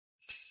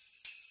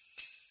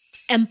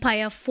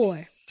Empire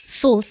 4,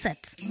 Soul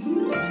Set.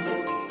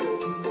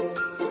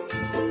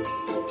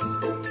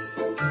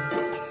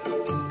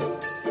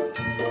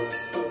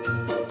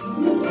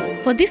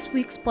 For this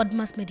week's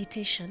Podmas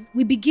meditation,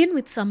 we begin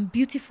with some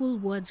beautiful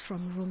words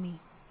from Rumi.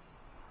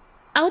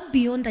 Out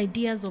beyond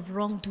ideas of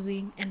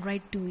wrongdoing and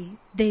right doing,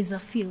 there is a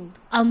field.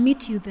 I'll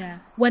meet you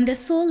there. When the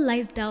soul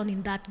lies down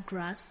in that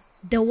grass,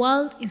 the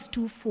world is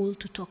too full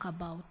to talk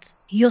about.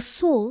 Your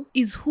soul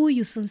is who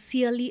you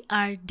sincerely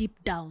are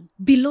deep down.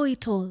 Below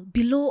it all,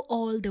 below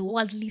all the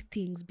worldly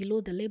things,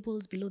 below the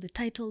labels, below the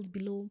titles,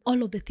 below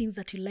all of the things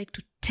that you like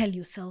to tell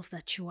yourself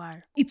that you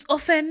are. It's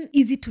often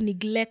easy to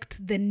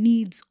neglect the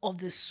needs of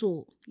the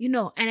soul,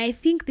 and I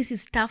think this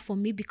is tough for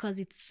me because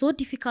it's so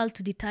difficult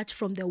to detach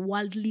from the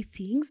worldly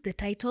things, the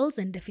titles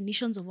and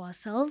definitions of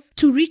ourselves,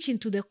 to reach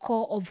into the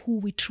core of who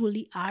we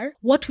truly are,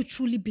 what we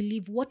truly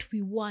believe, what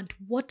we want,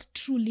 what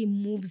truly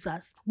moves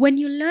us. When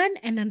you learn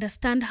and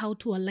understand how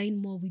to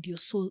align more with your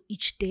soul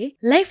each day,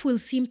 life will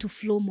seem to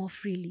flow more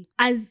freely.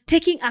 As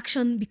taking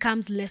action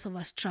becomes less of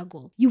a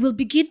struggle, you will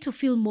begin to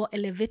feel more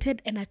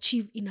elevated and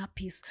achieve inner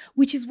peace,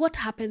 which is what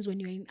happens when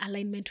you're in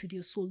alignment with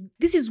your soul.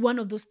 This is one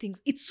of those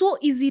things. It's so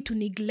easy to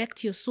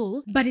neglect your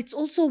soul, but it's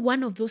also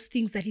one of those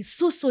things that is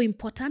so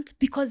important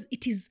because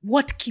it is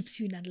what keeps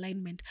you in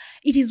alignment.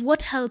 It is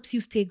what helps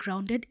you stay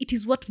grounded. It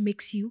is what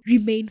makes you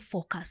remain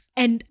focused.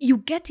 And you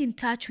get in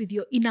touch with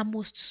your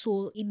innermost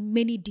soul in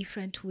many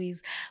different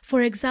ways.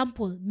 For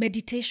example,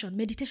 meditation.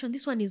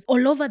 This one is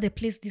all over the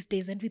place these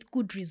days and with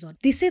good reason.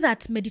 They say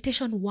that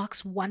meditation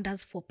works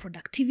wonders for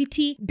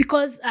productivity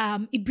because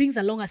it brings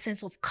along a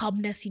sense of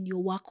calmness in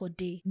your work or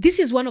day. This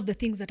is one of the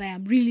things that I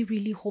am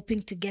really hoping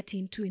to get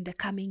into in the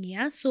coming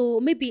year. So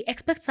maybe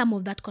expect some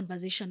of that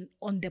conversation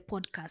on the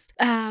podcast.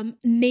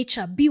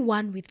 Nature, be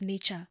one with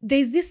nature.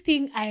 There's this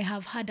thing I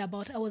have heard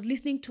about. I was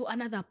listening to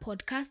another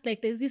podcast.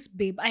 Like there's this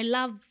babe. I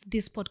love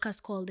this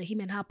podcast called the Him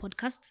and Her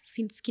podcast,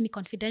 Skinny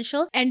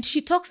Confidential. And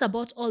she talks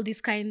about all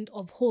these kind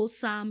of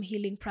wholesome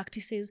healing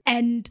practices.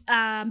 And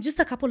just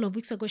a couple of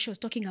weeks ago, she was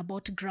talking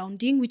about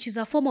grounding, which is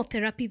a form of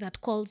therapy that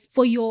calls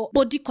for your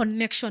body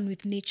connection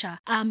with nature.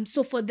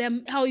 So for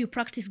them, how you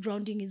practice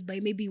grounding is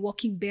by maybe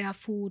walking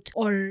barefoot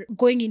or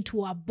going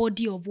into a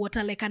body of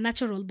water, like a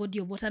natural body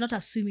of water, not a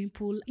swimming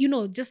pool,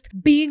 just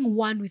being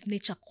one with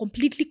nature,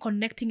 completely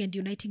connecting and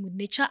uniting with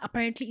nature.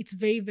 Apparently, it's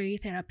very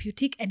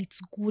therapeutic and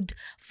it's good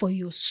for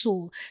your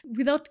soul.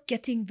 Without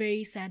getting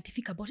very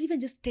scientific about it, even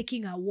just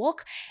taking a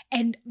walk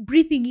and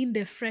breathing in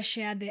the fresh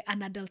air, the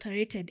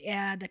unadulterated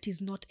air that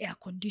is not air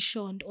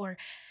conditioned, or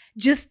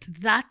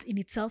just that in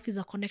itself is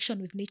a connection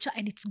with nature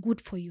and it's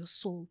good for your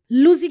soul.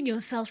 Losing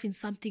yourself in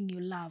something you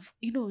love.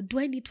 Do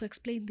I need to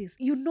explain this?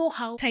 You know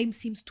how time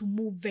seems to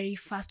move very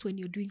fast when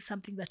you're doing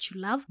something that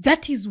you love?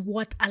 That is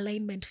what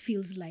alignment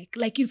feels like.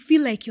 Like you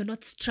feel like you're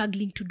not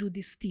struggling to do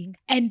this thing.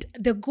 And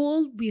the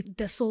goal with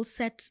the Soul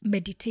Set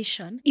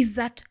meditation is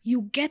that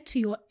you get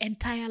your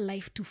entire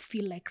life to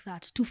feel like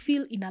that, to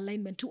feel in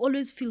alignment, to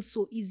always feel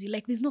so easy.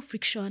 Like there's no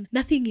friction.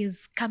 Nothing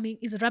is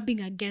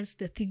rubbing against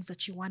the things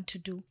that you want to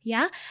do.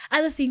 Yeah?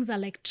 Other things are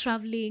like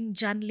traveling,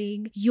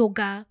 journaling,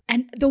 yoga.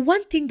 And the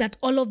one thing that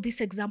all of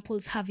these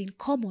examples have in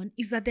common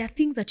is that there are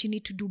things that you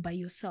need to do by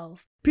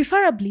yourself.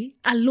 Preferably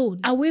alone,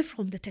 away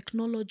from the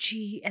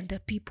technology and the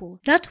people.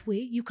 That way,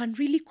 you can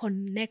really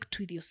connect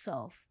with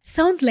yourself.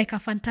 Sounds like a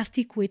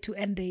fantastic way to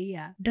end the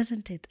year,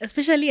 doesn't it?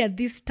 Especially at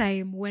this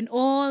time when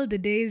all the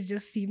days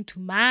just seem to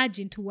merge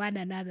into one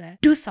another.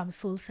 Do some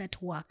soul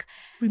set work.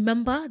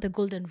 Remember the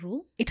golden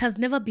rule? It has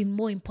never been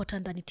more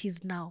important than it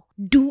is now.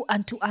 Do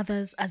unto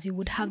others as you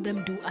would have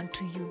them do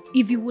unto you.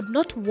 If you would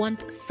not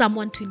want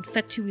someone to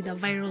infect you with a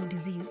viral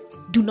disease,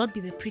 do not be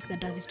the prick that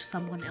does it to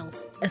someone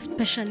else,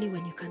 especially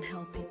when you can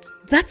help it.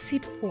 That's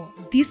it for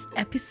this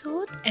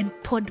episode and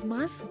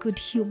Podmas Good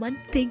Human.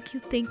 Thank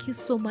you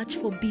so much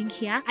for being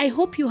here. I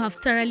hope you have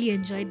thoroughly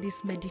enjoyed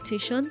these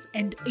meditations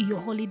and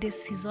your holiday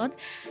season.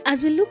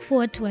 As we look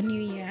forward to a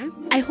new year,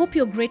 I hope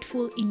you're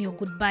grateful in your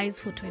goodbyes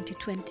for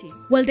 2020.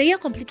 While the year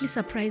completely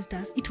surprised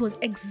us, it was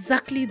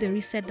exactly the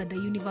reset that the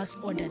universe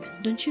ordered,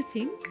 don't you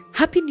think?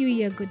 Happy New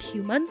Year, good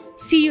humans.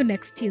 See you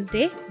next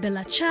Tuesday.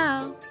 Bella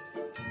ciao.